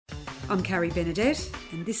I'm Carrie Benedette,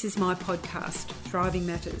 and this is my podcast, Thriving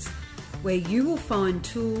Matters, where you will find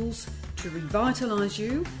tools to revitalise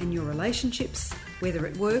you and your relationships, whether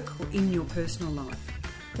at work or in your personal life.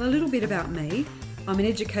 Well, a little bit about me. I'm an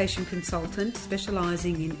education consultant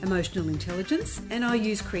specialising in emotional intelligence, and I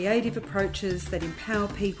use creative approaches that empower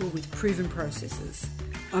people with proven processes.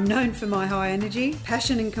 I'm known for my high energy,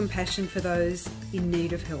 passion and compassion for those in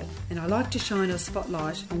need of help, and I like to shine a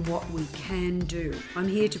spotlight on what we can do. I'm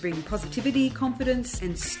here to bring positivity, confidence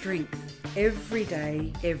and strength every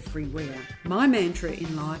day, everywhere. My mantra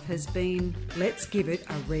in life has been, let's give it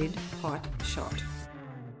a red hot shot.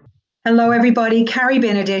 Hello everybody, Carrie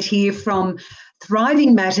Benedette here from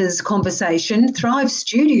Thriving Matters Conversation, Thrive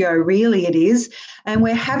Studio really it is, and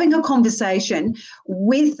we're having a conversation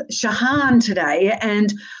with Shahan today,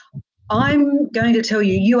 and I'm going to tell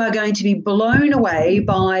you, you are going to be blown away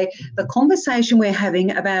by the conversation we're having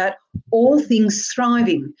about all things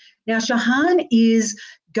thriving. Now, Shahan is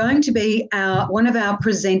going to be one of our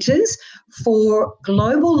presenters for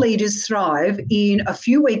Global Leaders Thrive in a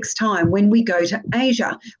few weeks' time when we go to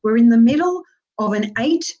Asia. We're in the middle of an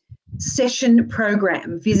 8-session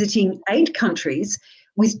program visiting 8 countries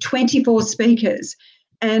with 24 speakers.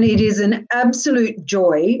 And it is an absolute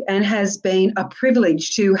joy and has been a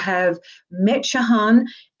privilege to have met Shahan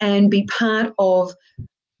and be part of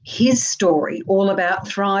his story all about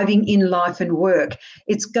thriving in life and work.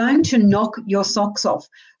 It's going to knock your socks off.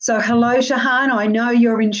 So hello, Shahan. I know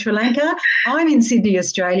you're in Sri Lanka. I'm in Sydney,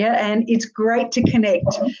 Australia, and it's great to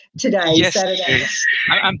connect today, yes, Saturday. Yes.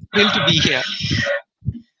 I'm thrilled to be here.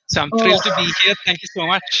 So I'm thrilled to be here. Thank you so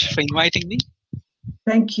much for inviting me.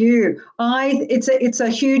 Thank you. It's a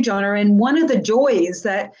huge honour, and one of the joys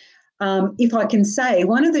that, if I can say,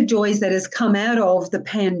 one of the joys that has come out of the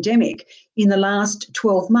pandemic in the last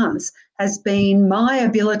 12 months has been my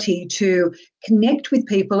ability to connect with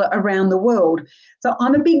people around the world. So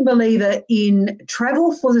I'm a big believer in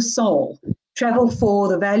travel for the soul, travel for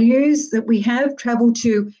the values that we have, travel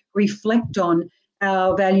to reflect on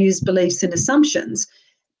our values, beliefs and assumptions,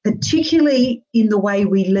 particularly in the way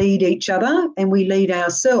we lead each other and we lead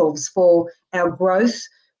ourselves for our growth,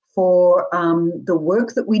 for the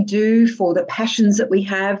work that we do, for the passions that we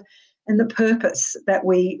have and the purpose that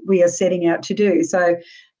we are setting out to do. So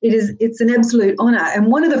it's an absolute honour. And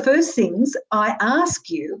one of the first things I ask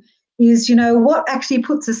you is, what actually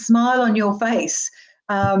puts a smile on your face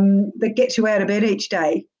that gets you out of bed each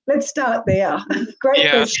day? Let's start there. Great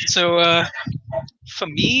question. So for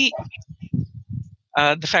me,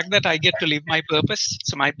 the fact that I get to live my purpose.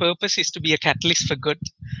 So my purpose is to be a catalyst for good.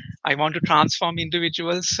 I want to transform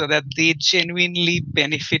individuals so that they genuinely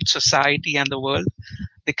benefit society and the world.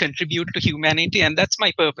 They contribute to humanity, and that's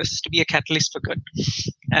my purpose, to be a catalyst for good.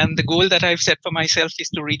 And the goal that I've set for myself is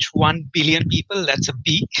to reach 1 billion people. That's a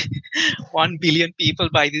B, 1 billion people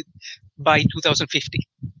by 2050.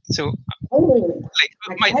 So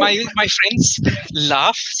my friends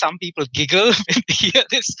laugh. Some people giggle when they hear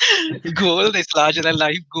this goal, this larger than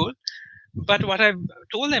life goal. But what I've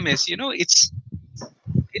told them is,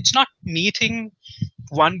 it's not meeting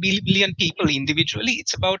 1 billion people individually.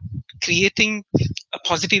 It's about creating a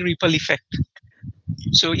positive ripple effect.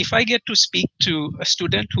 So if I get to speak to a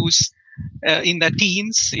student who's in their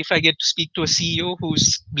teens, if I get to speak to a CEO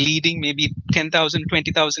who's leading maybe 10,000,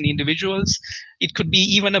 20,000 individuals, it could be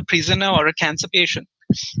even a prisoner or a cancer patient.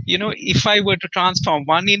 If I were to transform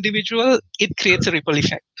one individual, it creates a ripple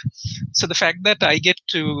effect. So the fact that I get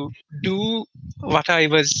to do what I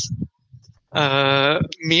was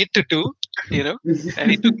made to do,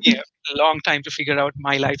 and it took me a long time to figure out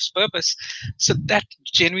my life's purpose. So that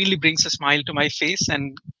genuinely brings a smile to my face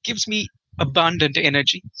and gives me abundant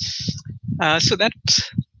energy. So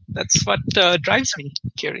that's what drives me,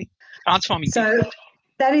 Carrie, transforming people. So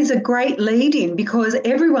that is a great lead in, because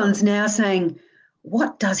everyone's now saying,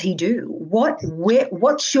 what does he do? Where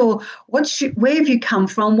have you come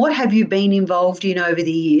from? What have you been involved in over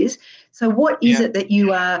the years? So what is it that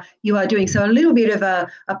you are doing? So a little bit of a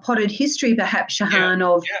potted history, perhaps, Shahan,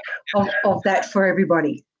 of that for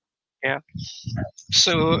everybody. Yeah.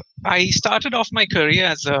 So I started off my career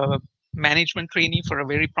as a management trainee for a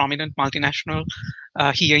very prominent multinational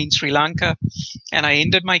here in Sri Lanka, and I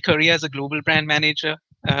ended my career as a global brand manager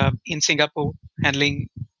in Singapore, handling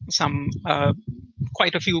some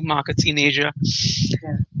quite a few markets in Asia.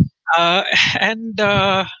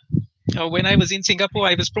 When I was in Singapore,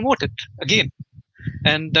 I was promoted again.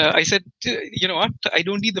 And I said, you know what, I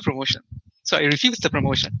don't need the promotion. So I refused the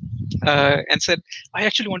promotion and said, I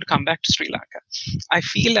actually want to come back to Sri Lanka. I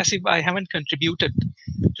feel as if I haven't contributed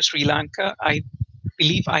to Sri Lanka. I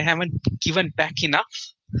believe I haven't given back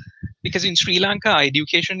enough. because in Sri Lanka, our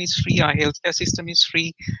education is free, our healthcare system is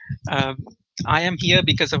free. I am here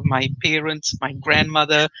because of my parents, my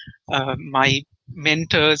grandmother, my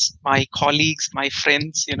mentors, my colleagues, my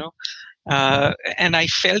friends, and I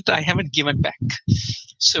felt I haven't given back.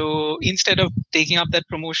 So instead of taking up that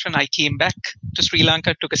promotion, I came back to Sri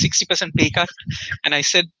Lanka, took a 60% pay cut, and I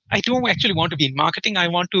said, I don't actually want to be in marketing. I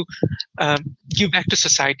want to give back to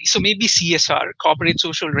society. So maybe CSR, corporate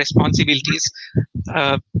social responsibilities,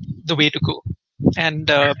 the way to go. And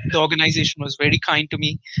the organization was very kind to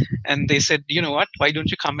me, and they said, you know what, why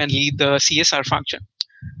don't you come and lead the CSR function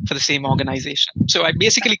for the same organization? So I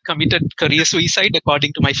basically committed career suicide,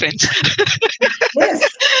 according to my friends. Yes.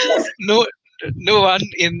 No one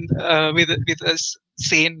in with a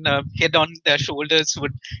sane head on their shoulders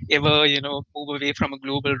would ever, move away from a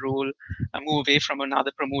global role, move away from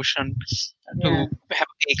another promotion to have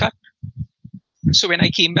a pay cut. So when I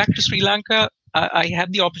came back to Sri Lanka, I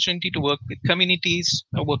had the opportunity to work with communities,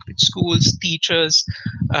 work with schools, teachers,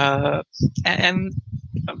 and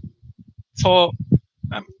for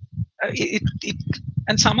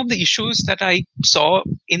and some of the issues that I saw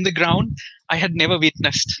in the ground, I had never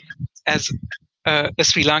witnessed as a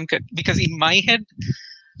Sri Lankan, because in my head,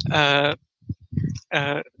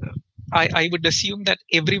 I would assume that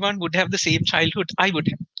everyone would have the same childhood I would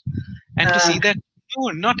have, and to see that no,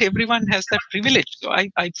 not everyone has that privilege. So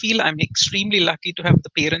I feel I'm extremely lucky to have the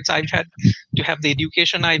parents I've had, to have the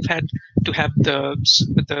education I've had, to have the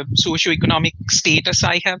socioeconomic status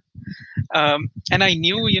I have. And I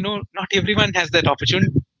knew, not everyone has that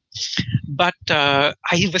opportunity. But I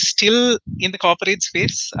was still in the corporate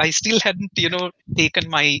space. I still hadn't, taken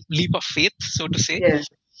my leap of faith, so to say. Yes.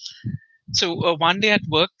 So one day at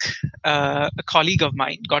work, a colleague of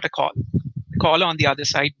mine got a call. The caller on the other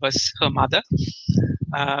side was her mother.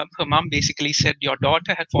 Her mom basically said, your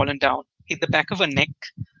daughter had fallen down, hit the back of her neck,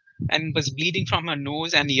 and was bleeding from her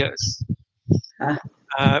nose and ears,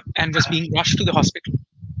 and was being rushed to the hospital.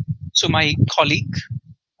 So my colleague,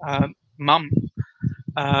 mom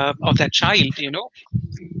of that child,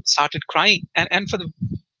 started crying. And for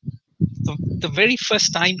the very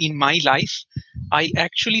first time in my life, I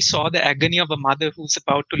actually saw the agony of a mother who's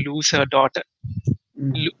about to lose her daughter.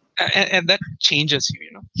 And that changes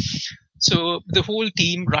you, So the whole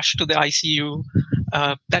team rushed to the ICU.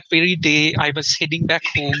 That very day, I was heading back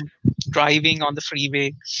home, driving on the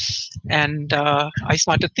freeway, and I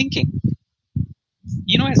started thinking,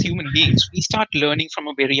 as human beings, we start learning from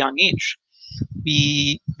a very young age.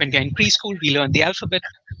 When we're in preschool, we learn the alphabet,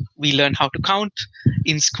 we learn how to count.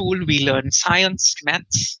 In school, we learn science,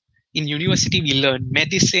 maths. In university, we learn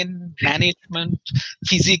medicine, management,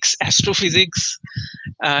 physics, astrophysics.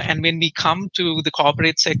 And when we come to the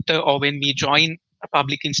corporate sector, or when we join a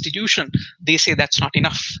public institution, they say that's not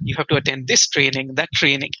enough. You have to attend this training, that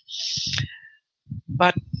training.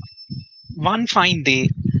 But one fine day,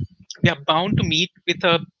 we are bound to meet with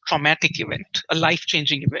a traumatic event, a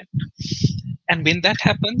life-changing event. And when that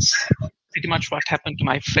happens, pretty much what happened to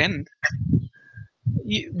my friend,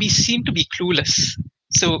 we seem to be clueless.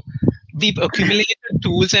 So we've accumulated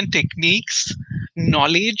tools and techniques,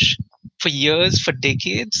 knowledge for years, for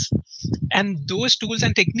decades. And those tools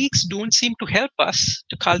and techniques don't seem to help us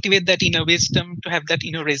to cultivate that inner wisdom, to have that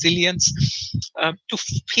inner resilience, to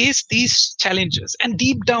face these challenges. And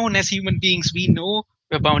deep down as human beings, we know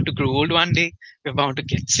we're bound to grow old one day. We're bound to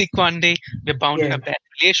get sick one day. We're bound to have bad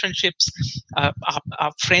relationships.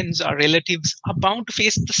 Our friends, our relatives are bound to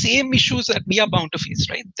face the same issues that we are bound to face,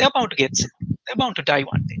 right? They're bound to get sick. They're bound to die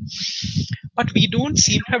one day. But we don't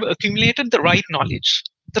seem to have accumulated the right knowledge,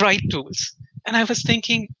 the right tools. And I was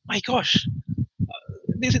thinking, my gosh,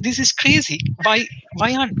 this is crazy. Why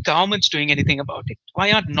aren't governments doing anything about it?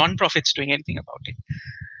 Why aren't non-profits doing anything about it?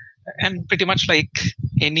 And pretty much like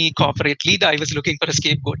any corporate leader, I was looking for a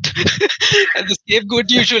scapegoat. And the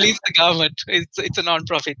scapegoat usually is the government. It's a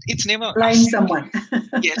non-profit. It's never blame someone.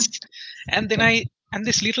 Yes. And then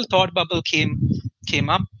this little thought bubble came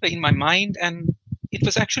up in my mind, and it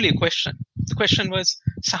was actually a question. The question was,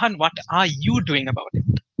 Sahan, what are you doing about it?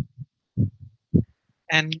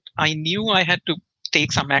 And I knew I had to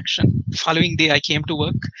take some action. The following day, I came to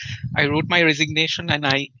work. I wrote my resignation and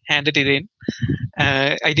I handed it in.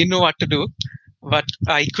 I didn't know what to do, but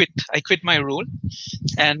I quit. I quit my role.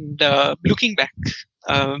 And looking back,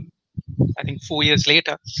 I think 4 years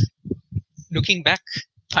later, looking back,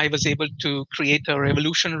 I was able to create a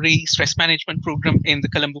revolutionary stress management program in the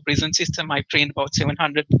Colombo prison system. I've trained about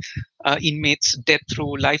 700 inmates, death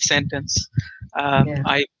row, life sentence.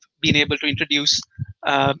 I've been able to introduce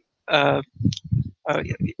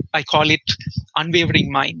I call it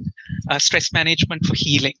unwavering mind, stress management for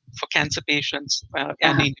healing for cancer patients and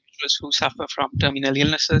individuals who suffer from terminal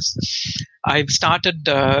illnesses. I've started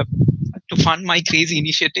to fund my crazy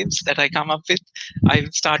initiatives that I come up with.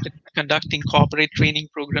 I've started conducting corporate training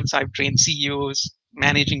programs. I've trained CEOs,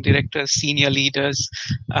 managing directors, senior leaders,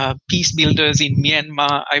 peace builders in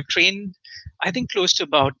Myanmar. I've trained, I think, close to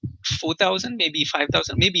about 4,000, maybe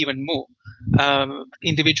 5,000, maybe even more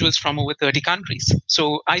individuals from over 30 countries.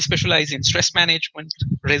 So I specialize in stress management,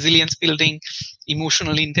 resilience building,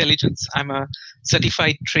 emotional intelligence. I'm a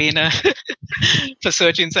certified trainer for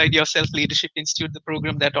Search Inside Yourself Leadership Institute, the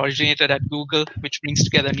program that originated at Google, which brings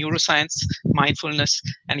together neuroscience, mindfulness,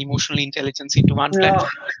 and emotional intelligence into one platform.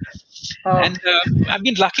 And I've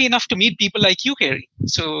been lucky enough to meet people like you, Harry.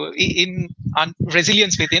 So in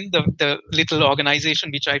Resilience Within, the little organization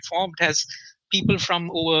which I formed has people from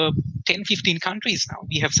over 10, 15 countries now.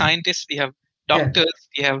 We have scientists, we have doctors,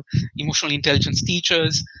 we have emotional intelligence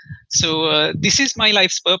teachers. So this is my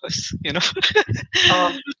life's purpose, you know.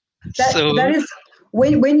 That is,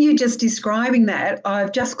 when you're just describing that,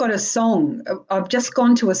 I've just got a song. I've just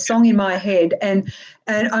gone to a song in my head, and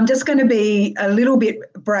I'm just going to be a little bit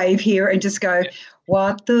brave here and just go,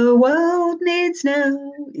 what the world needs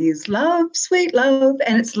now is love, sweet love,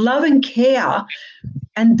 and it's love and care.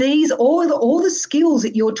 And these, all the skills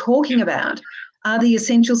that you're talking about are the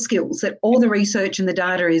essential skills that all the research and the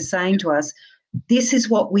data is saying to us. This is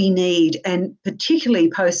what we need, and particularly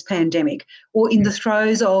post-pandemic or in the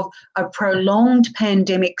throes of a prolonged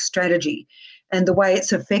pandemic strategy and the way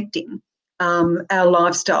it's affecting our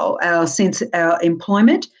lifestyle, our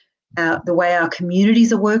employment, the way our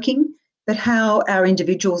communities are working, but how our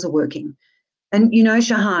individuals are working. And, you know,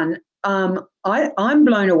 Shahan, I'm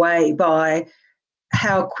blown away by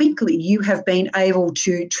how quickly you have been able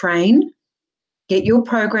to train, get your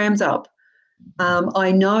programs up.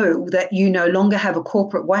 I know that you no longer have a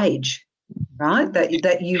corporate wage, right,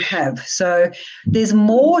 that you have. So there's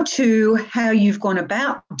more to how you've gone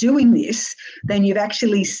about doing this than you've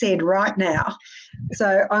actually said right now.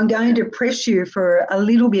 So I'm going to press you for a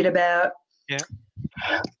little bit about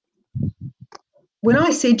when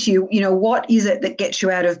I said to you, you know, what is it that gets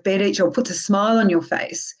you out of bed each or puts a smile on your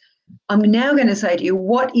face? I'm now going to say to you,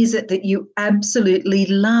 what is it that you absolutely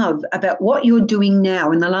love about what you're doing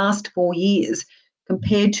now in the last 4 years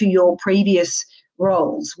compared to your previous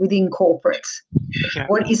roles within corporates? Yeah.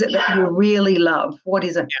 What is it that you really love? What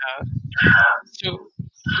is it? Yeah.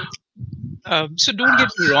 So don't get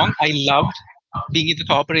me wrong. I loved being in the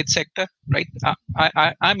corporate sector, right?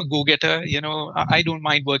 I'm a go-getter, you know. I don't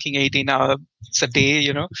mind working 18 hours a day,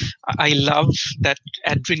 you know. I love that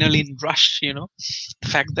adrenaline rush, you know. The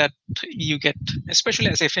fact that you get, especially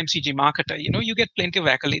as FMCG marketer, you know, you get plenty of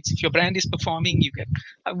accolades. If your brand is performing, you get,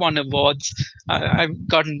 I've won awards. I've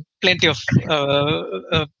gotten plenty of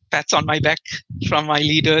pats on my back from my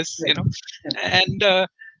leaders, you know, and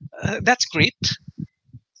that's great.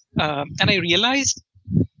 And I realized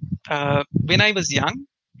when I was young,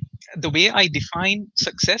 the way I defined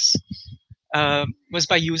success was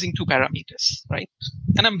by using 2 parameters, right?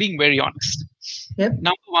 And I'm being very honest. Yep.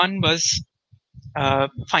 Number one was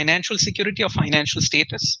financial security or financial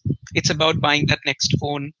status. It's about buying that next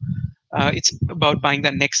phone. It's about buying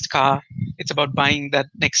that next car. It's about buying that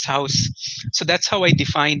next house. So that's how I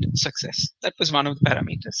defined success. That was one of the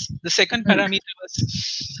parameters. The second parameter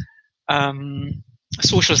was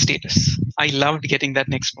social status. I loved getting that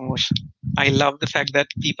next promotion. I love the fact that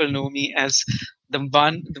people know me as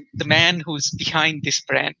the man who's behind this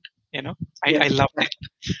brand. You know, I loved it.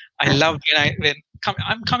 I loved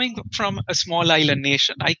I'm coming from a small island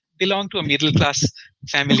nation. I belong to a middle class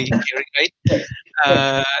family,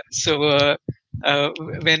 right? So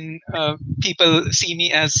when people see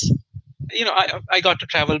me as, you know, I got to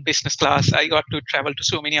travel business class. I got to travel to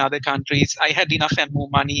so many other countries. I had enough and more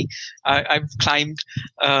money. I've climbed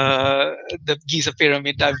the Giza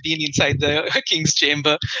pyramid. I've been inside the king's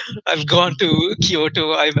chamber. I've gone to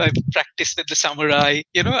Kyoto. I've practiced with the samurai.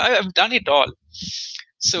 You know, I've done it all.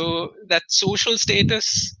 So that social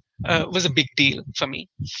status was a big deal for me.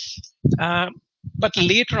 But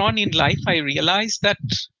later on in life, I realized that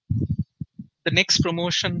the next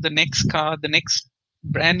promotion, the next car, the next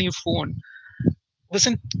brand new phone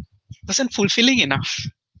wasn't fulfilling enough.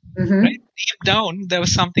 Right? Deep down, there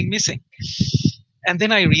was something missing. And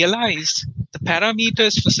then I realized the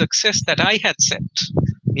parameters for success that I had set,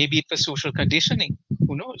 maybe it was social conditioning,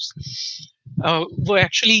 who knows, were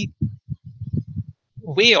actually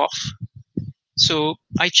way off. So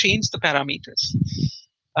I changed the parameters.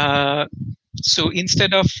 So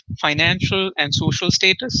instead of financial and social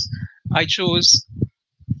status, I chose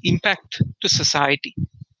impact to society.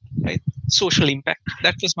 Right? social impact.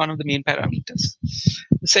 That was one of the main parameters.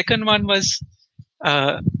 The second one was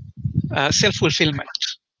self-fulfillment.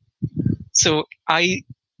 So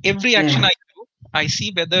every action I do, I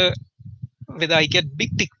see whether I get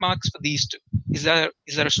big tick marks for these two. Is there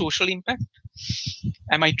a social impact?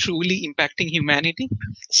 Am I truly impacting humanity?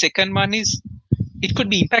 Second one is, it could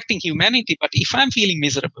be impacting humanity, but if I'm feeling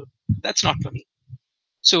miserable, that's not for me.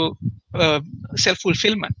 So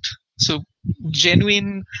self-fulfillment. So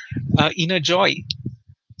genuine inner joy.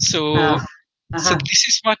 So this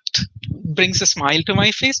is what brings a smile to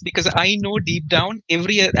my face, because I know deep down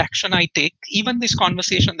every action I take, even this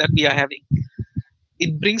conversation that we are having,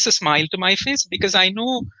 it brings a smile to my face, because I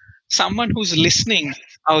know someone who's listening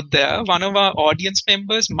out there, one of our audience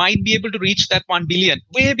members, might be able to reach that 1 billion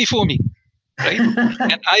way before me, right?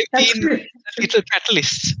 And I've been a little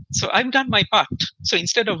catalyst. So I've done my part. So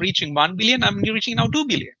instead of reaching 1 billion, I'm reaching now 2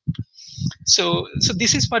 billion. So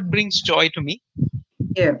this is what brings joy to me.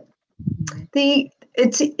 Yeah.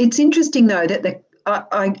 It's interesting though that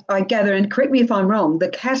I gather, and correct me if I'm wrong, the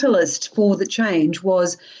catalyst for the change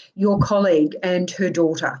was your colleague and her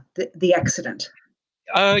daughter, the accident.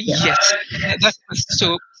 Yes.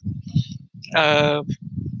 So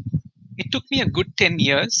it took me a good 10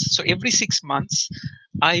 years. So every 6 months,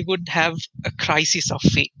 I would have a crisis of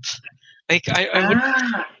faith. Like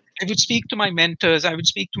I would speak to my mentors, I would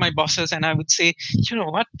speak to my bosses, and I would say, you know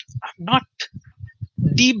what, I'm not,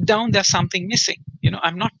 deep down there's something missing.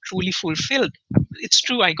 I'm not truly fulfilled. It's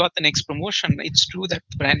true I got the next promotion. It's true that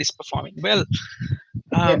the brand is performing well.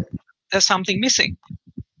 There's something missing.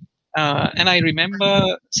 And I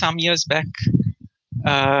remember some years back,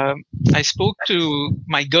 I spoke to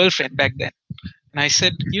my girlfriend back then, and I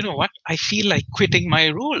said, you know what, I feel like quitting my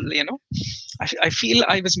role. I feel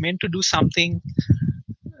I was meant to do something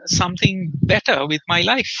better with my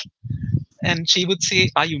life. And she would say,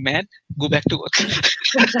 are you mad? Go back to work.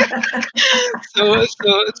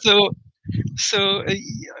 So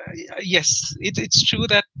yes, it's true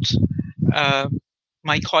that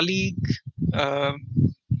my colleague's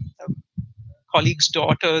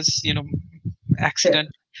daughter's accident,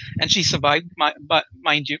 and she survived. But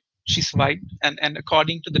mind you, she survived, and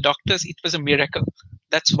according to the doctors, it was a miracle.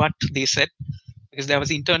 That's what they said, because there was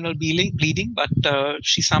internal bleeding, but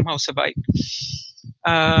she somehow survived.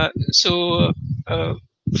 So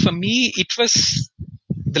for me, it was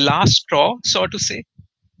the last straw, so to say,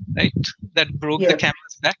 right? That broke the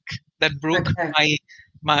camel's back. That broke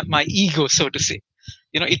my ego, so to say.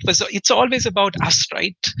 It's always about us,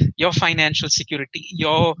 right? Your financial security,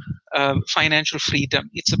 your financial freedom.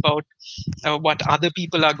 It's about what other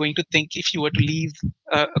people are going to think if you were to leave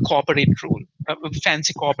a corporate role, a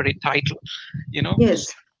fancy corporate title.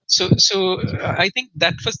 Yes. So I think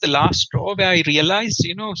that was the last straw where I realized,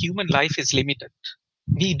 human life is limited.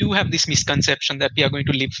 We do have this misconception that we are going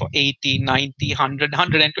to live for 80, 90, 100,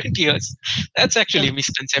 120 years. That's actually a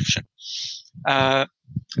misconception.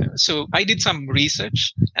 So I did some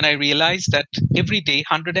research, and I realized that every day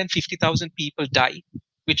 150,000 people die,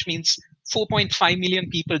 which means 4.5 million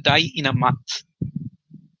people die in a month.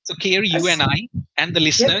 So Kerry, you and I and the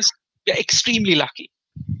listeners, we are extremely lucky.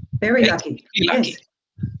 Very lucky. Yes.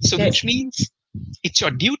 So which means it's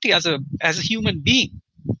your duty as a human being,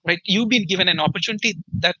 right? You've been given an opportunity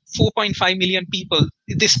that 4.5 million people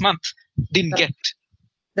this month didn't get.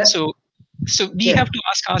 So we have to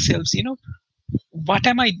ask ourselves, what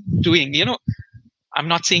am I doing? I'm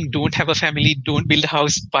not saying don't have a family, don't build a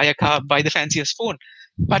house, buy a car, buy the fanciest phone.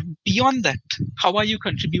 But beyond that, how are you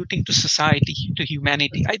contributing to society, to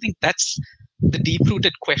humanity? I think that's the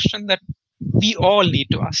deep-rooted question that we all need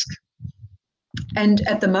to ask. And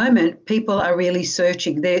at the moment, people are really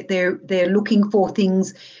searching. They're looking for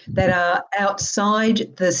things that are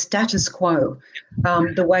outside the status quo,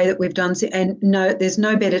 the way that we've done. And no, there's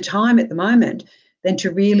no better time at the moment than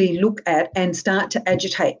to really look at and start to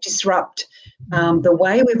agitate, disrupt the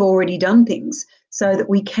way we've already done things, so that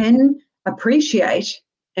we can appreciate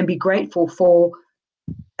and be grateful for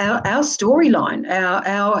our storyline.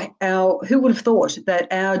 Our who would have thought that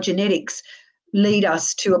our genetics lead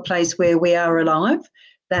us to a place where we are alive,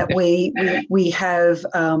 that we have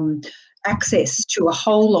access to a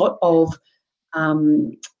whole lot of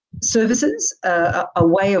services, a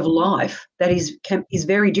way of life that is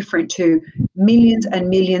very different to millions and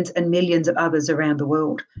millions and millions of others around the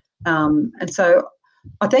world. And so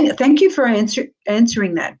I thank you for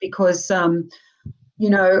answering that, because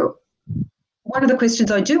one of the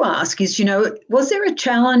questions I do ask is, was there a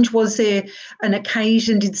challenge? Was there an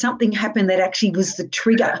occasion? Did something happen that actually was the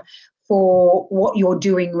trigger for what you're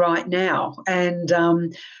doing right now? And,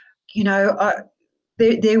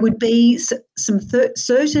 there would be some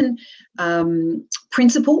certain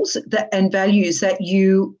principles and values that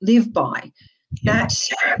you live by that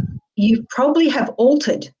you probably have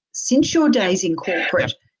altered since your days in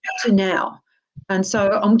corporate to now. And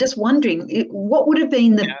so I'm just wondering, what would have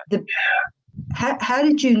been how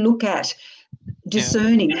did you look at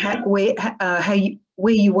discerning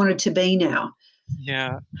where you wanted to be now?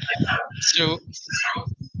 Yeah. So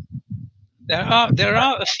there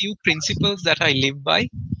are a few principles that I live by,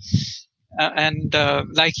 and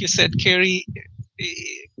like you said, Kerry,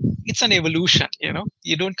 it's an evolution.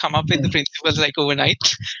 You don't come up with the principles like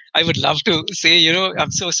overnight. I would love to say,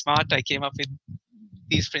 I'm so smart, I came up with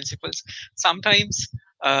these principles. Sometimes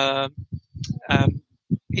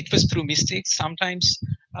it was through mistakes. Sometimes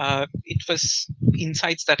it was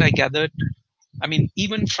insights that I gathered. I mean,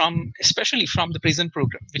 especially from the prison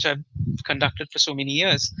program, which I've conducted for so many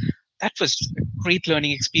years, that was a great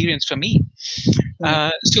learning experience for me.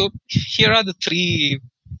 So here are the 3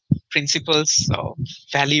 principles or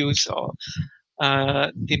values or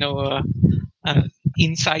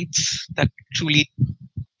insights that truly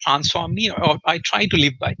transform me, or I try to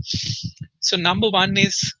live by. So number 1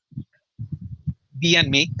 is be and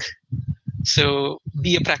make. So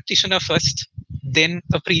be a practitioner first, then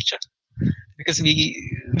a preacher, because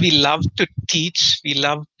we love to teach, we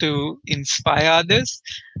love to inspire others,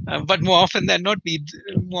 but more often than not we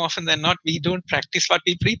don't practice what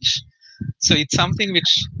we preach. So it's something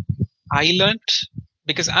which I learned,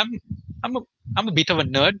 because I'm a bit of a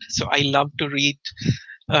nerd, so I love to read,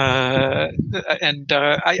 and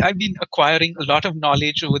I've been acquiring a lot of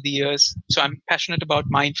knowledge over the years. So I'm passionate about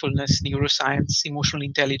mindfulness, neuroscience, emotional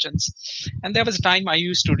intelligence, and there was a time I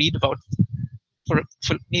used to read about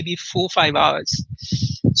for maybe 4 or 5 hours.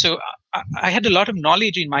 So I had a lot of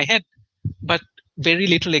knowledge in my head, but very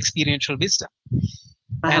little experiential wisdom.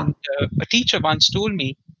 And a teacher once told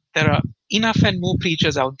me there are enough and more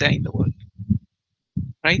preachers out there in the world,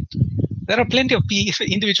 right? There are plenty of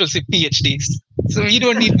individuals with PhDs, so we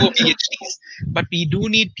don't need more PhDs, but we do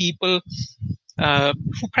need people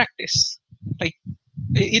who practice. Like,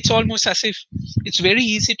 it's almost as if it's very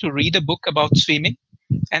easy to read a book about swimming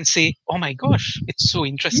and say, "Oh my gosh, it's so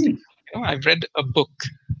interesting! I've read a book,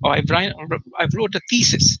 or I've wrote a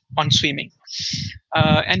thesis on swimming,"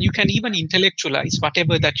 and you can even intellectualize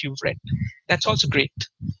whatever that you've read. That's also great.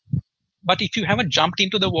 But if you haven't jumped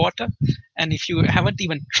into the water, and if you haven't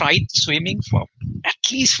even tried swimming for at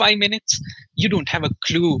least 5 minutes, you don't have a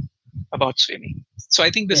clue about swimming. So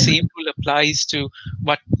I think the same rule applies to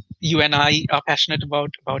what you and I are passionate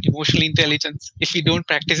about emotional intelligence. If you don't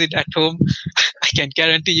practice it at home, I can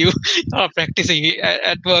guarantee you are practicing it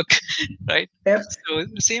at work, right? Yep. So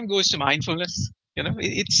the same goes to mindfulness.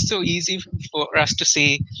 It's so easy for us to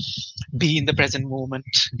say, be in the present moment,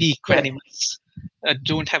 be equanimous.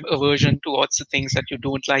 Don't have aversion towards the things that you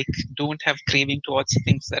don't like. Don't have craving towards the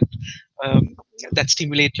things that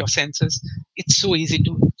stimulate your senses. It's so easy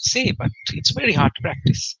to say, but it's very hard to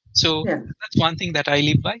practice. So that's one thing that I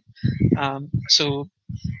live by. So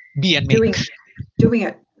be and make. Doing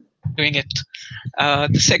it.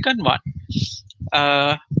 The second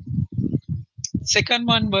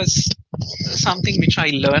one was something which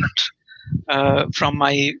I learned from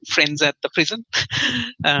my friends at the prison.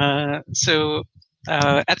 So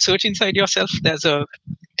at Search Inside Yourself, there's a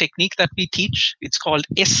technique that we teach. It's called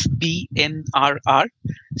SBNRR.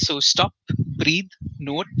 So stop, breathe,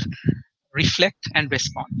 note, reflect, and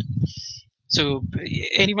respond. So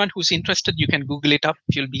anyone who's interested, you can Google it up.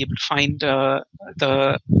 You'll be able to find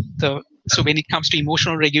so when it comes to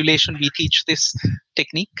emotional regulation, we teach this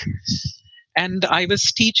technique. And I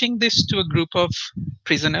was teaching this to a group of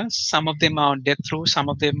prisoners. Some of them are on death row. Some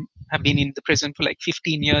of them have been in the prison for like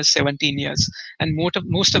 15 years, 17 years. And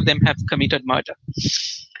most of them have committed murder.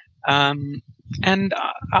 And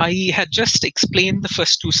I had just explained the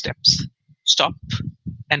first 2 steps, stop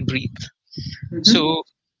and breathe. Mm-hmm. So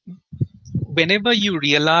whenever you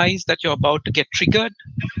realize that you're about to get triggered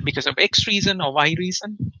because of X reason or Y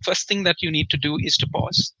reason, first thing that you need to do is to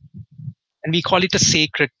pause. And we call it a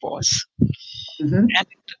sacred pause. Mm-hmm. And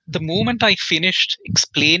the moment I finished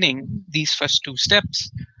explaining these first 2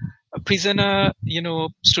 steps, a prisoner,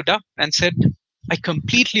 stood up and said, "I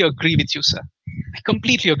completely agree with you, sir. I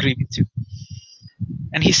completely agree with you."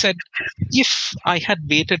 And he said, "If I had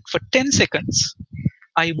waited for 10 seconds,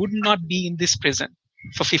 I would not be in this prison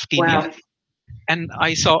for 15 years. And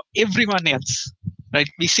I saw everyone else, right?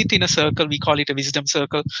 We sit in a circle. We call it a wisdom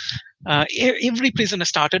circle. Every prisoner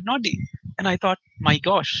started nodding. And I thought, my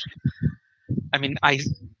gosh. I mean, I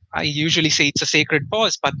usually say it's a sacred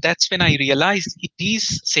pause, but that's when I realized it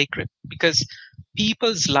is sacred, because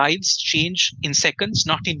people's lives change in seconds,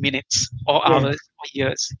 not in minutes or hours or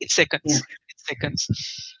years. It's seconds. It's seconds.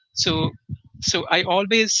 So I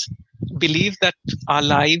always believe that our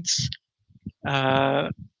lives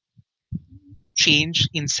change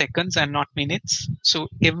in seconds and not minutes. So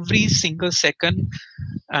every single second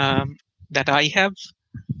that I have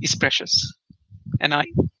is precious, and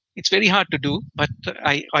it's very hard to do, but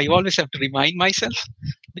I always have to remind myself,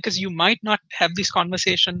 because you might not have this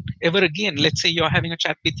conversation ever again. Let's say you're having a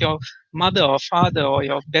chat with your mother or father or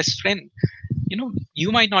your best friend.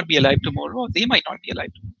 You might not be alive tomorrow, or they might not be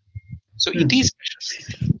alive tomorrow. So it is precious.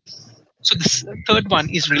 So this third one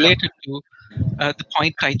is related to the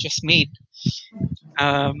point I just made.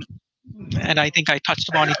 And I think I touched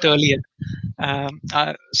upon it earlier.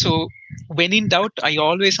 So when in doubt, I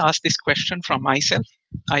always ask this question from myself.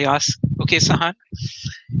 I ask, okay, Sahan,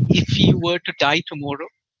 if you were to die tomorrow,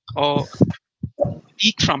 or a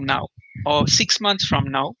week from now, or 6 months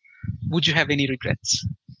from now, would you have any regrets?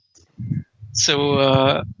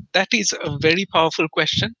 So that is a very powerful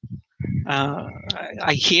question.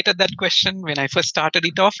 I hated that question when I first started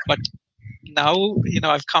it off, but now,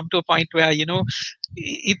 I've come to a point where,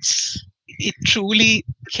 it truly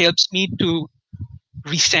helps me to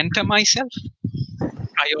recenter myself,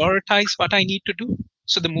 prioritize what I need to do.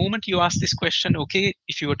 So the moment you ask this question, okay,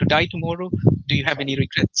 if you were to die tomorrow, do you have any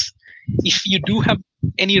regrets? If you do have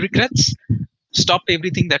any regrets, stop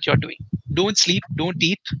everything that you're doing. Don't sleep, don't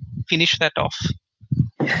eat, finish that off.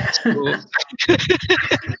 So,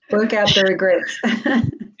 work out the regrets.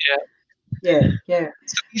 Yeah. So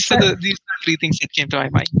these are the three things that came to my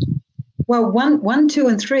mind. Well, 1, 2,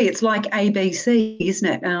 and 3. It's like ABC,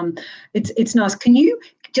 isn't it? It's nice. Can you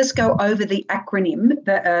just go over the acronym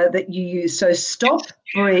that you use? So stop,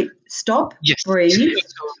 breathe, breathe.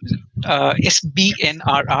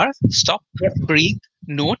 SBNRR. Stop, breathe,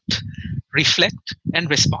 note, reflect, and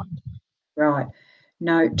respond. Right.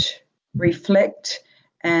 Note, reflect,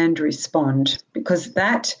 and respond, because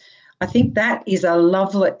I think that is a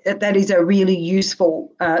really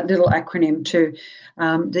useful little acronym to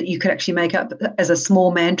that you could actually make up as a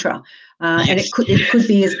small mantra, and it could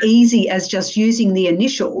be as easy as just using the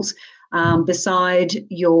initials beside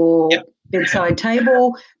your bedside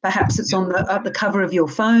table. Perhaps it's on the cover of your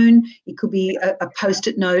phone. It could be a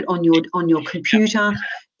post-it note on your computer.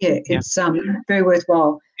 It's very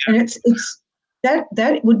worthwhile, and it's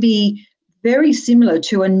that would be very similar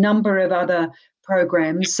to a number of other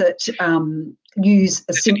programs that use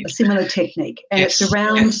a similar technique, and it's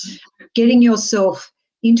around getting yourself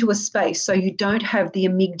into a space so you don't have the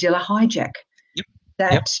amygdala hijack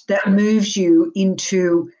that moves you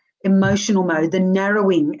into emotional mode, the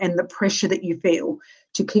narrowing and the pressure that you feel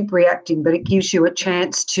to keep reacting, but it gives you a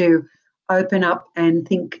chance to open up and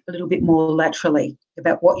think a little bit more laterally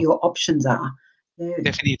about what your options are.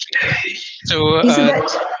 Definitely. So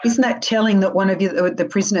isn't that telling that one of the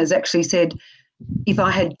prisoners actually said, if I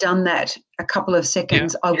had done that a couple of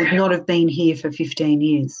seconds, I would not have been here for 15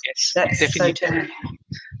 years. Yes, that's definitely. So telling.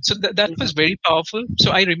 So that was very powerful.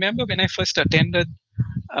 So I remember when I first attended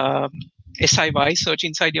SIY, Search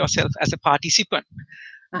Inside Yourself, as a participant,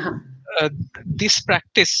 this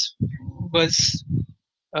practice was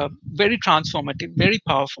very transformative, very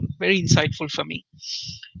powerful, very insightful for me.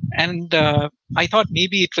 And I thought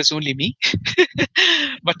maybe it was only me,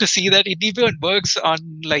 but to see that it even works on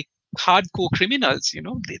like hardcore criminals,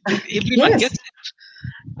 everyone gets it.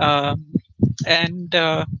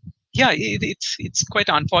 It's quite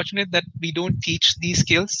unfortunate that we don't teach these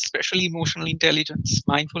skills, especially emotional intelligence,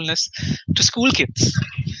 mindfulness, to school kids.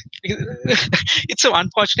 It's so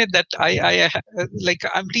unfortunate that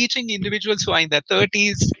I'm teaching individuals who are in their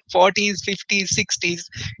 30s, 40s, 50s, 60s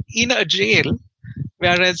in a jail,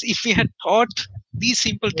 whereas if we had taught these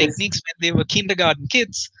simple techniques when they were kindergarten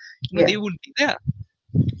kids, they wouldn't be there.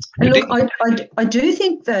 And look, I do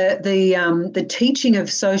think that the teaching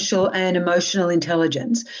of social and emotional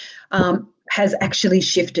intelligence has actually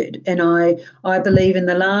shifted, and I believe in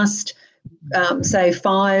the last say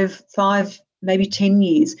five maybe 10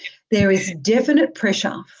 years, there is definite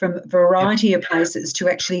pressure from a variety of places to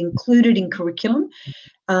actually include it in curriculum,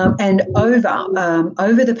 and over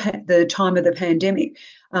the time of the pandemic,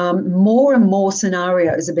 more and more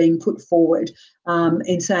scenarios are being put forward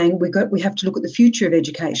in saying we have to look at the future of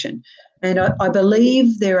education. And I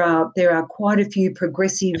believe there are quite a few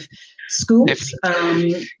progressive schools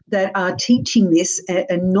that are teaching this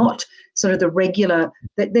and not sort of the regular,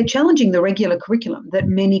 that they're challenging the regular curriculum that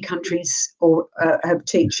many countries have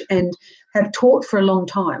teach and have taught for a long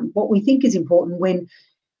time. What we think is important when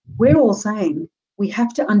we're all saying we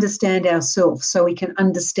have to understand ourselves so we can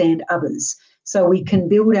understand others. so we can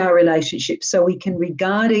build our relationships, so we can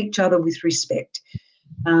regard each other with respect.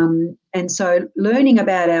 And so learning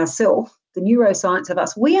about ourselves, the neuroscience of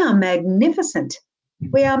us, we are magnificent.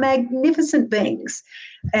 We are magnificent beings.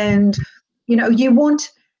 And, you know, you want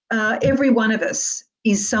every one of us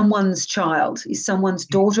is someone's child, is someone's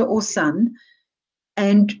daughter or son,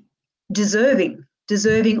 and deserving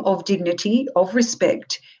of dignity, of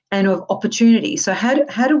respect, and of opportunity. So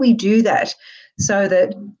how do we do that so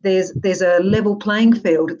that there's a level playing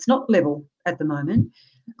field? It's not level at the moment.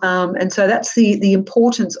 And so that's the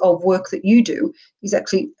importance of work that you do, is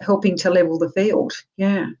actually helping to level the field.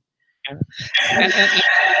 Yeah.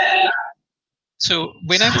 So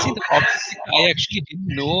when I was in the corporate sector, I actually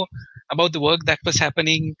didn't know about the work that was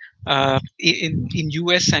happening in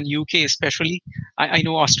US and UK especially. I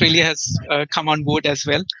know Australia has come on board as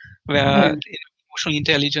well, where emotional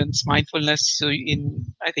intelligence, mindfulness. So in,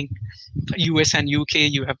 I think, US and UK,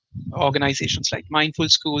 you have organizations like Mindful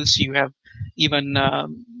Schools. You have even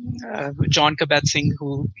John Kabat-Zinn,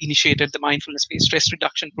 who initiated the mindfulness-based stress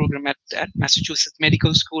reduction program at Massachusetts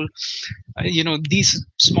Medical School. You know, these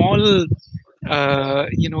small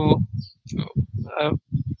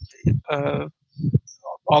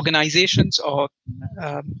organizations or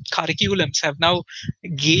curriculums have now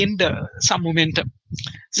gained some momentum.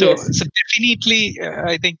 So definitely,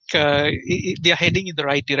 I think they are heading in the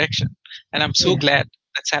right direction, and I'm so glad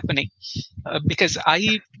that's happening, because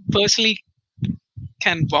I personally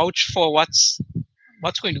can vouch for what's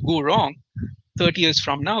going to go wrong 30 years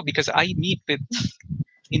from now, because I meet with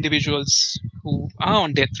individuals who are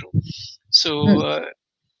on death row. So,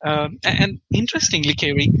 and interestingly,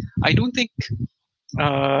 Kerry, I don't think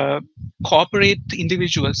corporate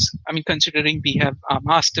individuals, I mean, considering we have our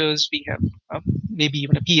masters, we have maybe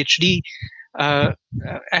even a PhD,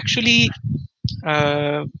 actually,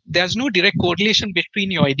 there's no direct correlation between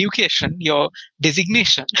your education, your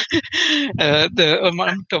designation, the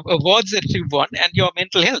amount of awards that you've won, and your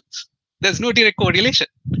mental health. There's no direct correlation,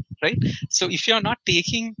 right? So if you're not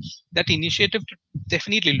taking that initiative to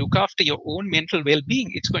definitely look after your own mental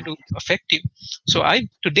well-being, it's going to affect you. So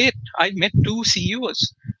to date, I've met 2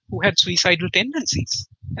 CEOs who had suicidal tendencies,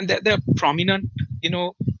 and they're prominent,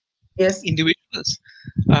 individuals.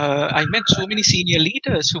 I met so many senior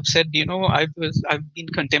leaders who've said, I've been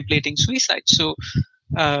contemplating suicide. So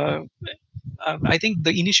I think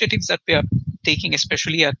the initiatives that we are taking,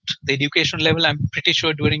 especially at the education level, I'm pretty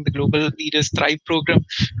sure during the Global Leaders Thrive program,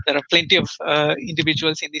 there are plenty of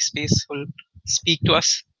individuals in this space who will speak to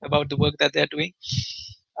us about the work that they're doing.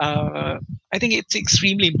 I think it's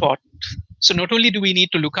extremely important. So not only do we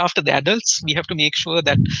need to look after the adults, we have to make sure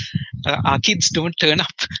that our kids don't turn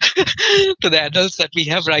up to the adults that we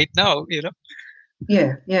have right now,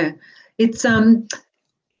 Yeah. It's an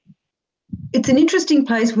interesting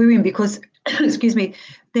place we're in because, excuse me,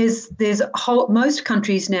 most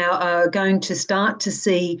countries now are going to start to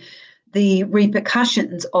see the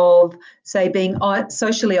repercussions of, say, being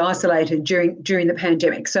socially isolated during the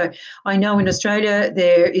pandemic. So I know in Australia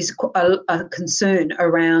there is a concern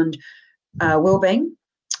around well-being,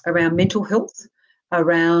 around mental health,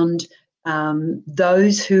 around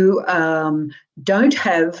those who don't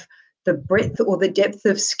have the breadth or the depth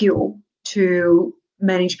of skill to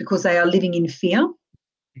manage because they are living in fear.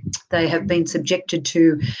 They have been subjected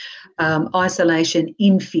to isolation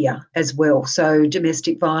in fear as well. So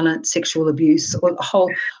domestic violence, sexual abuse, or a whole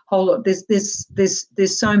lot.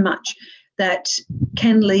 There's so much that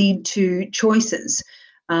can lead to choices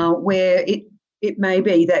where it may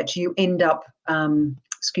be that you end up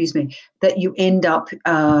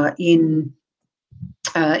in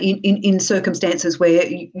circumstances where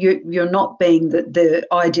you're not being the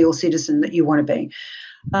ideal citizen that you want to be.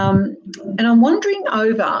 And I'm wondering,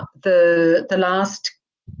 over the last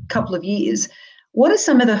couple of years, what are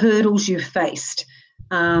some of the hurdles you've faced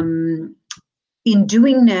in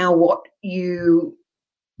doing now what you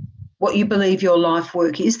believe your life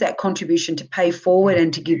work is, that contribution to pay forward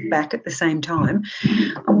and to give back at the same time?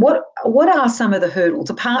 And what are some of the hurdles,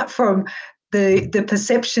 apart from the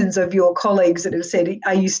perceptions of your colleagues that have said,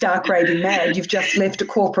 are you stark raving mad? You've just left a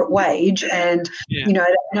corporate wage, and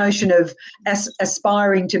that notion of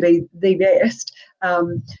aspiring to be the best.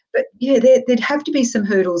 But there'd have to be some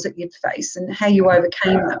hurdles that you'd face and how you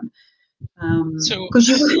overcame them. Because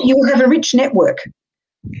you have a rich network.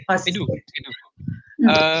 I do.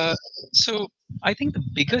 So I think the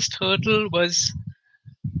biggest hurdle was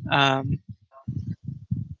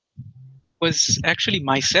actually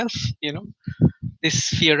myself, this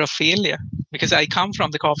fear of failure, because I come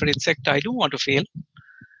from the corporate sector. I don't want to fail.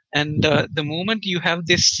 And the moment you have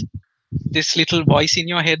this little voice in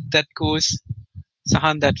your head that goes,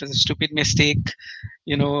 Sahan, that was a stupid mistake.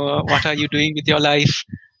 What are you doing with your life?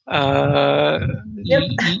 Yep.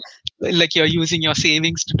 Like you're using your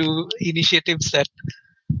savings to do initiatives that,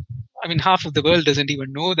 I mean, half of the world doesn't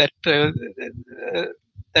even know that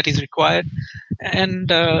that is required. And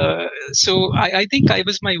so I think I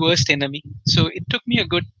was my worst enemy. So it took me a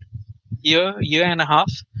good year and a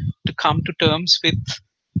half to come to terms with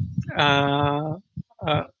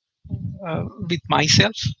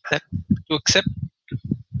myself, that to accept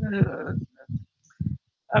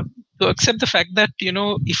uh, to accept the fact that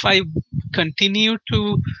if I continue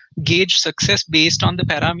to gauge success based on the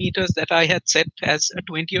parameters that I had set as a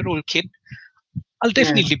 20-year-old kid, I'll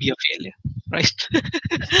definitely be a failure, right?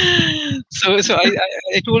 so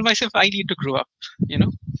I told myself I need to grow up.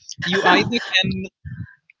 You either can.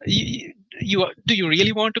 Do you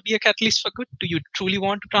really want to be a catalyst for good? Do you truly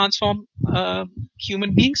want to transform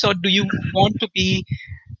human beings, or do you want to be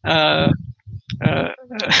uh,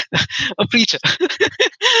 a preacher?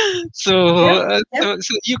 So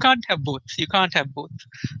you can't have both.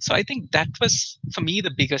 So I think that was for me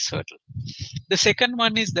the biggest hurdle. The second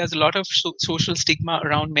one is there's a lot of social stigma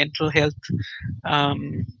around mental health.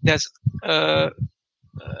 There's a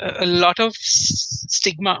lot of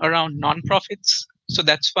stigma around non-profits. So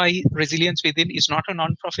that's why Resilience Within is not a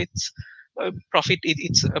non-profit.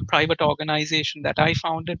 It's a private organization that I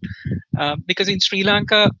founded, because in Sri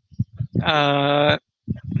Lanka,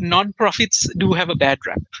 non-profits do have a bad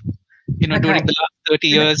rap. During the last 30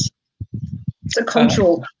 years. It's a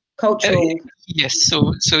cultural. Yes.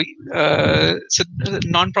 So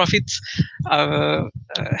non-profits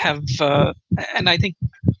have, and I think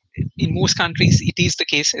in most countries it is the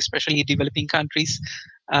case, especially developing countries.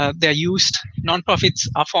 They're used. Non-profits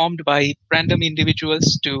are formed by random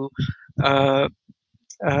individuals to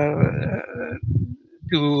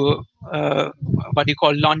what you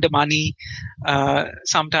call launder money.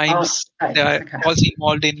 Sometimes they are also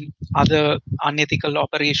involved in other unethical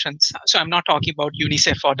operations. So I'm not talking about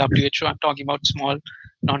UNICEF or WHO. I'm talking about small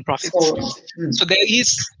non-profits. So there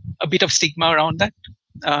is a bit of stigma around that.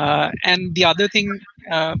 And the other thing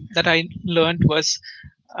that I learned was,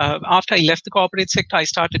 after I left the corporate sector, I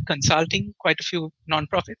started consulting quite a few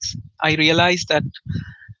non-profits. I realized that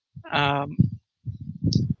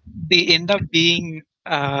they end up being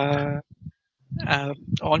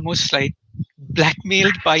almost like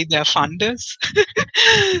blackmailed by their funders.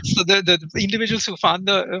 So the individuals who fund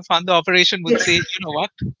the operation would say, you know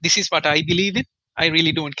what, this is what I believe in. I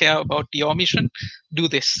really don't care about your mission. Do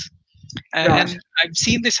this. And I've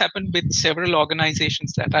seen this happen with several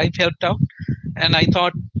organizations that I've helped out. And I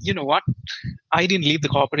thought, you know what, I didn't leave the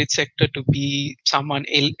corporate sector to be someone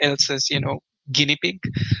else's, guinea pig.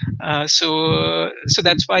 So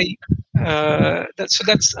that's why.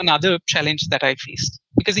 That's another challenge that I faced,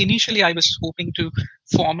 because initially I was hoping to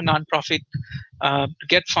form a nonprofit, to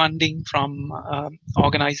get funding from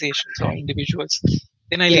organizations or individuals.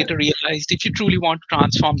 Then I later realized, if you truly want to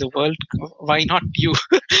transform the world, why not you?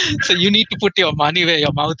 So you need to put your money where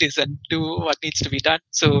your mouth is and do what needs to be done.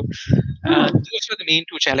 So those were the main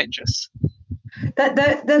two challenges.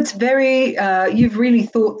 That's very. You've really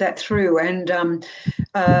thought that through, and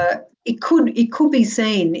it could be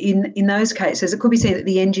seen in those cases. It could be seen that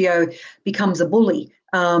the NGO becomes a bully,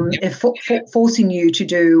 forcing you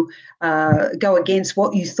to go against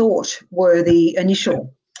what you thought were the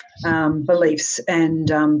initial beliefs and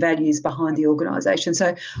values behind the organisation.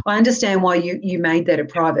 So I understand why you made that a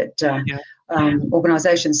private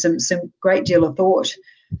organisation. Some great deal of thought.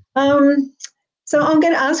 So I'm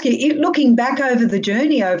going to ask you, looking back over the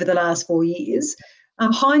journey over the last 4 years,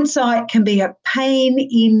 hindsight can be a pain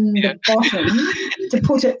in the bottom, to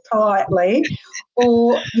put it politely,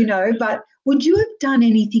 or, but would you have done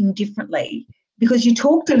anything differently? Because you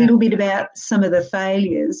talked a little bit about some of the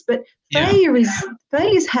failures, but failure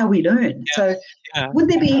is how we learn. So would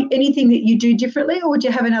there be anything that you do differently, or would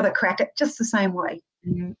you have another crack at just the same way?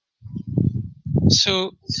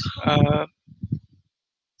 So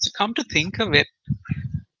come to think of it,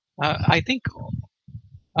 I think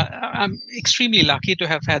I'm extremely lucky to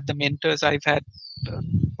have had the mentors I've had,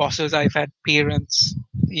 bosses I've had, parents,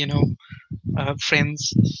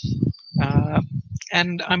 friends.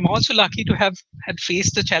 And I'm also lucky to have had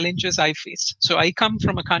faced the challenges I faced. So I come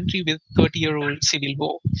from a country with 30-year-old civil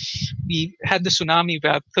war. We had the tsunami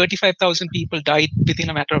where 35,000 people died within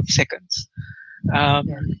a matter of seconds.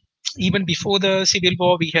 Even before the civil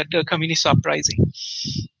war, we had a communist uprising.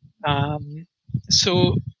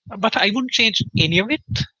 But I wouldn't change any of it,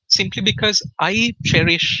 simply because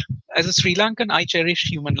as a Sri Lankan, I cherish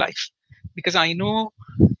human life, because I know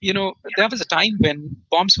there was a time when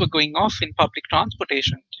bombs were going off in public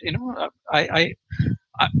transportation.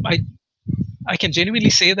 I can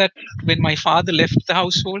genuinely say that when my father left the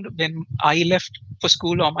household, when I left for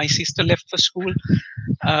school or my sister left for school,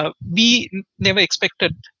 we never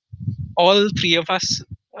expected all three of us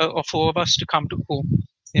or four of us to come to home.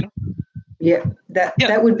 Yeah,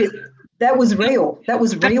 that would be. That was real. That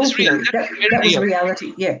was real. That was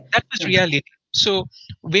reality. Yeah. That was reality. So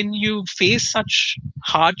when you face such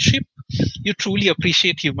hardship, you truly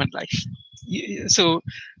appreciate human life. So,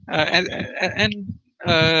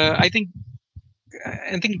 I think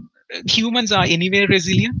humans are anyway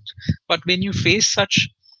resilient, but when you face such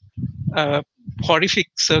horrific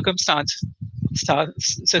circumstances,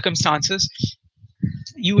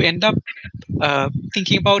 you end up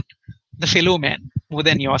thinking about the fellow man more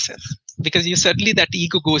than yourself, because certainly that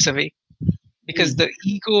ego goes away, because the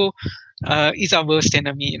ego is our worst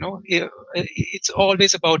enemy. It's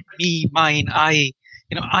always about me, mine, I.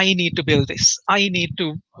 I need to build this. I need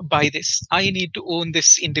to buy this. I need to own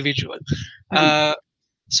this individual.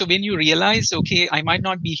 So when you realize, okay, I might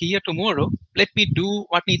not be here tomorrow, let me do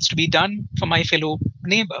what needs to be done for my fellow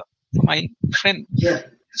neighbor, for my friend. Yeah.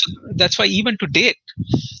 So that's why even to date,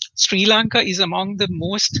 Sri Lanka is among the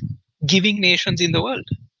most giving nations in the world.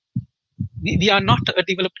 We are not a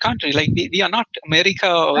developed country. Like we are not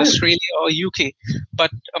America or Australia or UK, but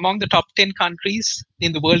among the top 10 countries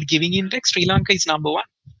in the World Giving Index, Sri Lanka is number one.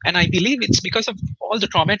 And I believe it's because of all the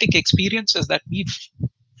traumatic experiences that we've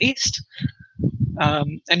faced.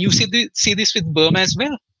 And you see this with Burma as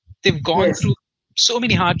well. They've gone through so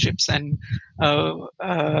many hardships, and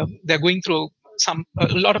they're going through a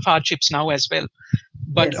lot of hardships now as well.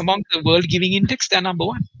 But among the World Giving Index, they're number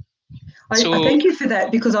one. I thank you for that,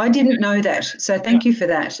 because I didn't know that. So thank you for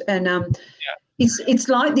that. And it's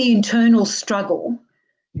like the internal struggle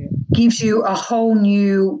gives you a whole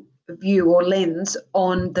new view or lens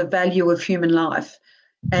on the value of human life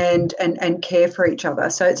and care for each other.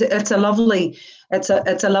 So it's a lovely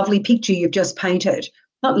picture you've just painted.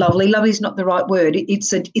 Not lovely. Lovely is not the right word.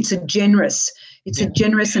 It's a generous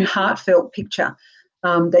and heartfelt picture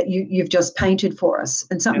that you've just painted for us,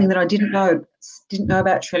 and something that I didn't know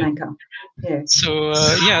about Sri Lanka. Yeah. So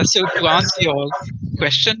so to answer your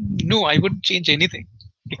question, no, I wouldn't change anything,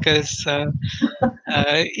 because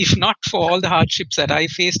if not for all the hardships that I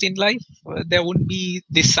faced in life, there wouldn't be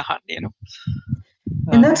this Sahan,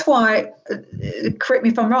 And that's why, correct me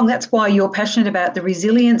if I'm wrong, that's why you're passionate about the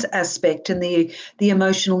resilience aspect and the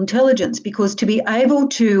emotional intelligence, because to be able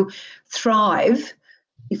to thrive,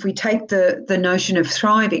 if we take the notion of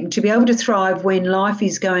thriving, to be able to thrive when life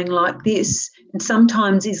is going like this, and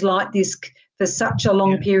sometimes is like this for such a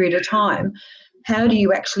long period of time, how do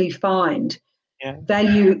you actually find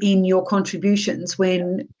value in your contributions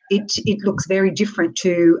when it looks very different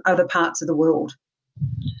to other parts of the world?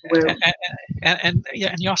 And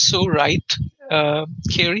you're so right,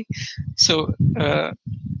 Kerry. So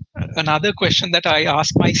another question that I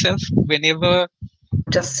ask myself whenever.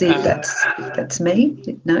 Just see if that's me.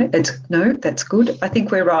 No, that's good. I think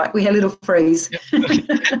we're right. We had a little freeze.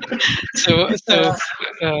 So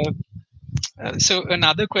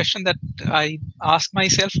another question that I ask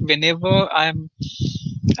myself whenever I'm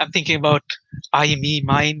thinking about I, me,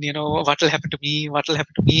 mine, what will happen to me,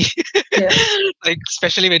 like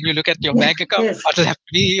especially when you look at your bank account, what will happen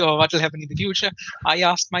to me or what will happen in the future, I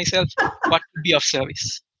ask myself, what would be of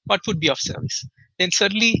service? Then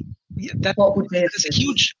suddenly there's a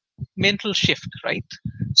huge mental shift, right?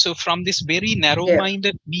 So from this very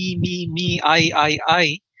narrow-minded me,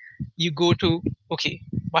 I, you go to, okay,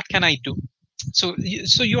 what can I do? So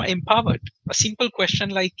you are empowered. A simple question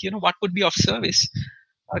like, what would be of service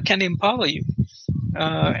can empower you.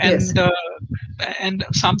 And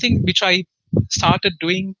something which I started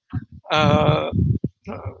doing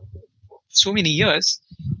so many years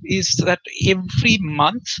is that every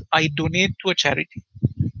month I donate to a charity,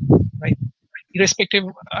 right? Irrespective,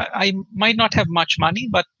 I might not have much money,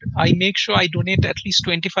 but I make sure I donate at least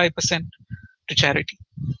 25% to charity.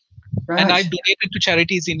 Right. And I've donated to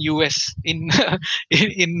charities in US, in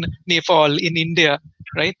Nepal, in India,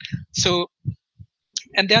 right? So,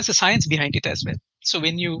 and there's a science behind it as well. So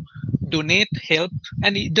when you donate, help,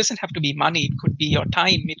 and it doesn't have to be money, it could be your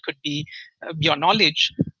time, it could be your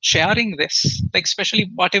knowledge, sharing this, like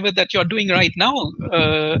especially whatever that you're doing right now,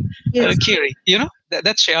 Kerry,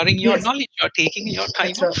 that's sharing your knowledge, you're taking your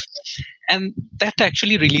time off. And that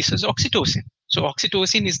actually releases oxytocin. So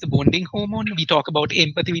oxytocin is the bonding hormone. We talk about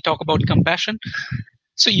empathy, we talk about compassion.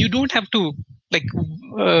 So you don't have to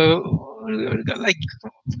like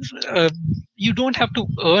you don't have to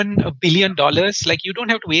earn $1 billion. Like you don't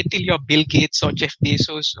have to wait till you're Bill Gates or Jeff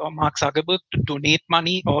Bezos or Mark Zuckerberg to donate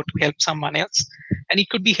money or to help someone else. And it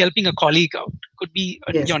could be helping a colleague out, could be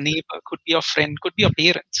your neighbor, could be your friend, could be your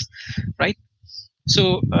parents, right?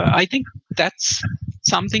 So I think that's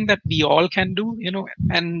something that we all can do,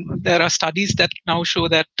 and there are studies that now show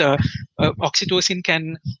that oxytocin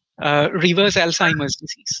can reverse Alzheimer's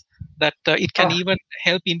disease, that it can even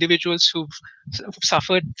help individuals who've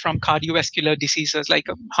suffered from cardiovascular diseases like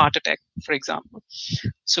a heart attack, for example.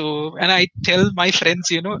 So, and I tell my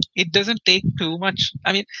friends, it doesn't take too much.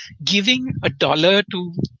 I mean, giving $1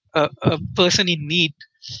 to a person in need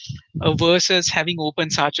versus having open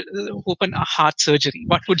heart surgery,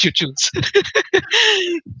 what would you choose?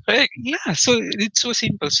 Right? Yeah, so it's so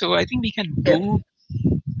simple. So I think we can do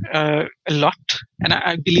a lot, and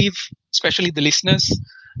I believe especially the listeners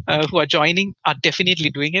who are joining are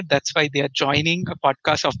definitely doing it. That's why they are joining a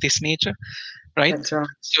podcast of this nature, right? That's right.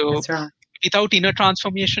 So That's right. Without inner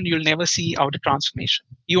transformation, you'll never see outer transformation.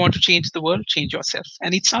 You want to change the world, change yourself,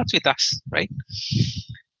 and it starts with us, right?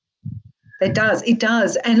 It does.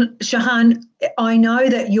 And Shahan, I know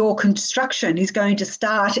that your construction is going to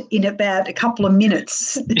start in about a couple of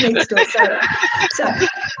minutes next door. So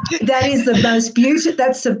that is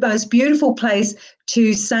that's the most beautiful place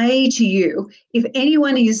to say to you, if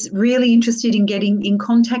anyone is really interested in getting in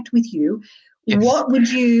contact with you,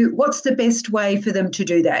 what's the best way for them to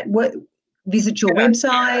do that? Visit your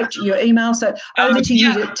website, your email. So over to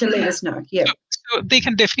you to let us know. Yeah. So they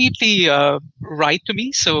can definitely write to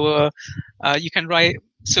me. So you can write.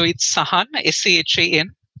 So it's Sahan, SAHAN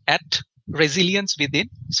at Resilience Within.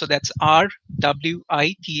 So that's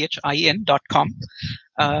RWITHIN.com.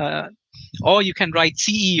 Or you can write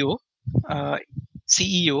CEO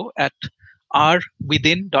at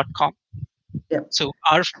rwithin.com. Yep. So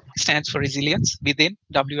R stands for resilience, within,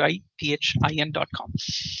 WITHIN.com.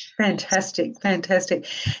 Fantastic.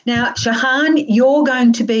 Now, Shahan, you're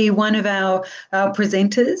going to be one of our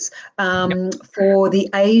presenters for the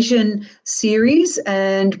Asian series.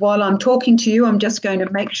 And while I'm talking to you, I'm just going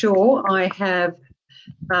to make sure I have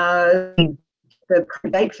the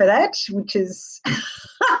date for that, which is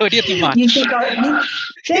 30th of March.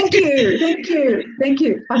 Thank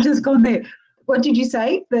you. I've just gone there. What did you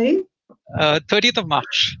say, B? 30th of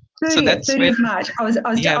March. 30th, so that's 30th of March.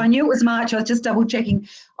 I knew it was March. I was just double checking.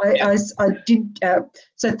 So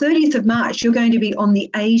 30th of March, you're going to be on the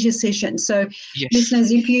Asia session. So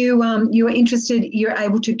listeners, if you are interested, you're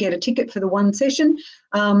able to get a ticket for the one session.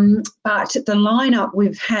 But the lineup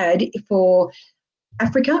we've had for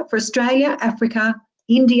Africa, for Australia, Africa,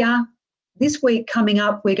 India. This week coming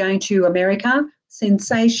up, we're going to America.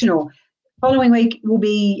 Sensational. Following week will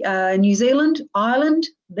be New Zealand, Ireland,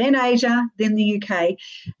 then Asia, then the UK.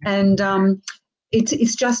 And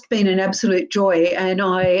it's just been an absolute joy. And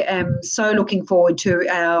I am so looking forward to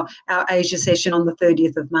our Asia session on the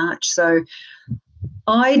 30th of March. So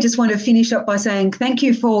I just want to finish up by saying thank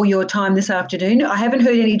you for your time this afternoon. I haven't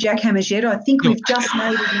heard any jackhammers yet. I think we've just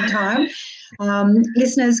made it in time.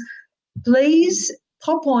 Listeners, please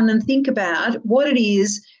pop on and think about what it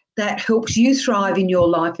is that helps you thrive in your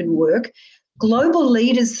life and work. Global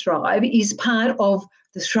Leaders Thrive is part of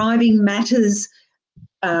the Thriving Matters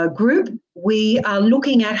group. We are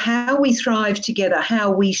looking at how we thrive together,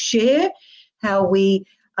 how we share, how we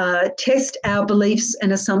test our beliefs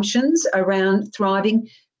and assumptions around thriving,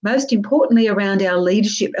 most importantly around our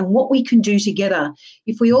leadership and what we can do together.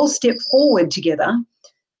 If we all step forward together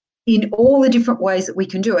in all the different ways that we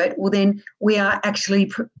can do it, well, then we are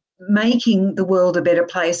actually making the world a better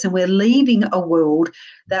place, and we're leaving a world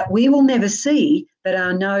that we will never see, but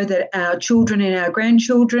I know that our children and our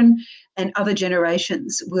grandchildren and other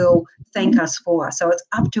generations will thank us for. So it's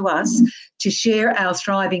up to us to share our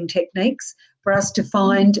thriving techniques, for us to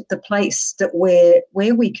find the place that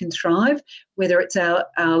where we can thrive, whether it's our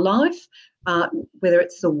life, whether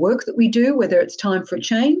it's the work that we do, whether it's time for a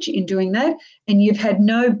change in doing that. And you've had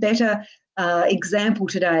no better example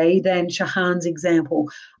today than Shahan's example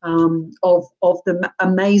of the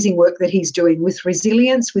amazing work that he's doing with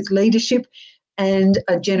resilience, with leadership, and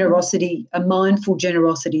a mindful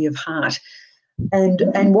generosity of heart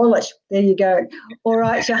and wallet. There you go. All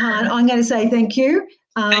right, Shahan, I'm going to say thank you.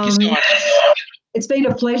 Thank you so much. It's been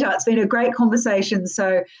a pleasure. It's been a great conversation.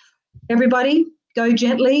 So everybody, go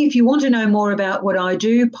gently. If you want to know more about what I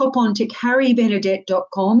do, pop on to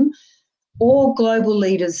carriebenedette.com or Global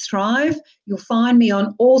Leaders Thrive. You'll find me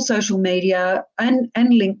on all social media and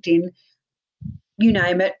LinkedIn, you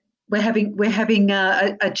name it. We're having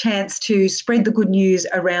a chance to spread the good news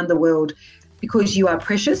around the world, because you are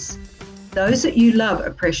precious. Those that you love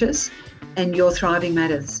are precious, and your thriving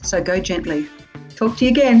matters. So go gently. Talk to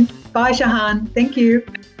you again. Bye, Shahan. Thank you.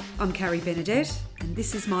 I'm Carrie Benedette, and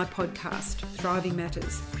this is my podcast, Thriving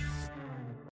Matters,